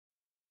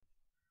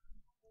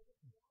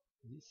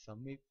The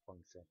sum if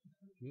function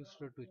used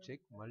to check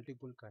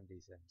multiple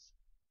conditions.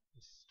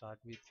 Start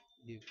with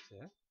if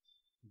cell,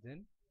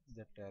 then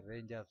that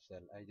range of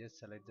cell. I just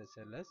select the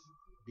cell as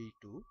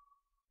B2.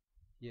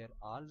 Here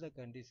all the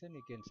condition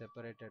you can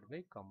separate it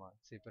by comma.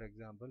 Say for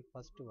example,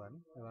 first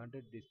one I want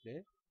to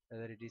display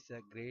whether it is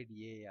a grade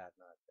A or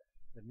not.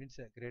 That means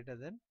greater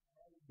than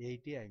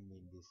 80. I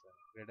mean this one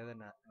greater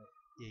than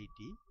 80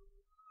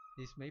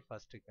 is my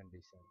first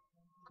condition.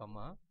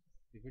 Comma,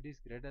 if it is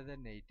greater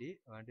than 80,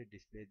 I want to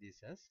display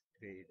this as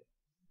grade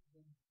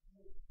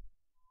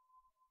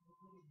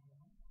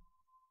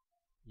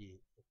A.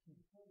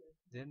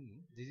 Then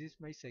this is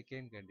my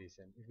second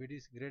condition. If it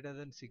is greater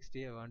than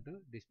 60, I want to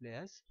display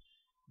as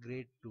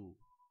grade 2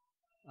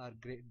 or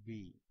grade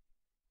B.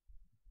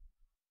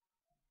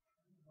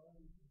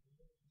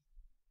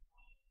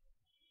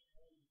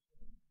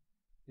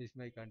 This is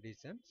my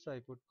condition. So I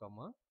put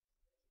comma,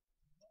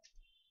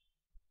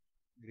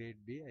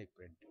 grade B I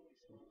print.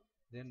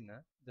 Then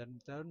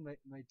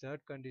my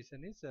third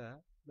condition is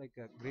like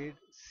a grade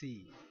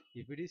C.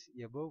 If it is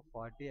above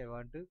 40, I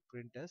want to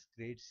print as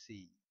grade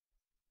C.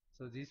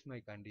 So this is my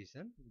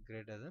condition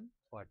greater than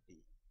 40.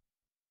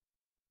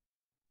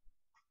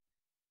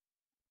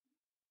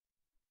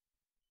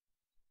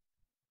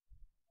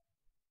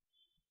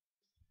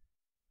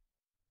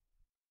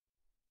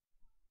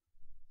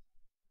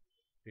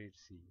 Grade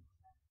C,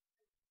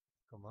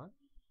 comma.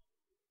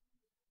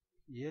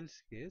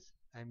 Else case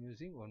I am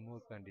using one more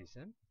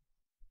condition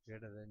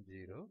greater than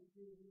 0.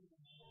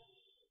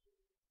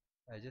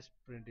 I just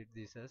printed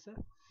this as a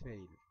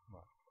fail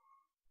mark.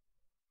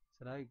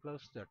 So now I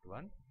close that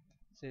one.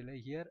 So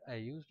like here I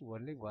used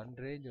only one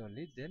range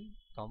only, then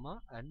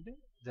comma and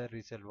the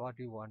result what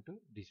you want to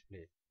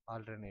display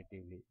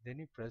alternatively. Then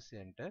you press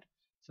enter.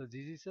 So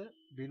this is a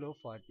below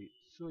 40.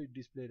 So it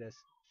displayed as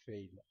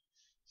fail.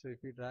 So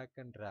if you drag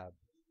and drop,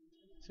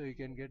 so you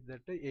can get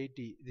that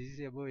 80. This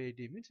is above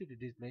 80 means it is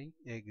displaying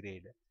A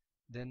grade.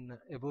 Then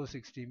above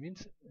 60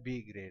 means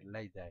B grade,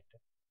 like that.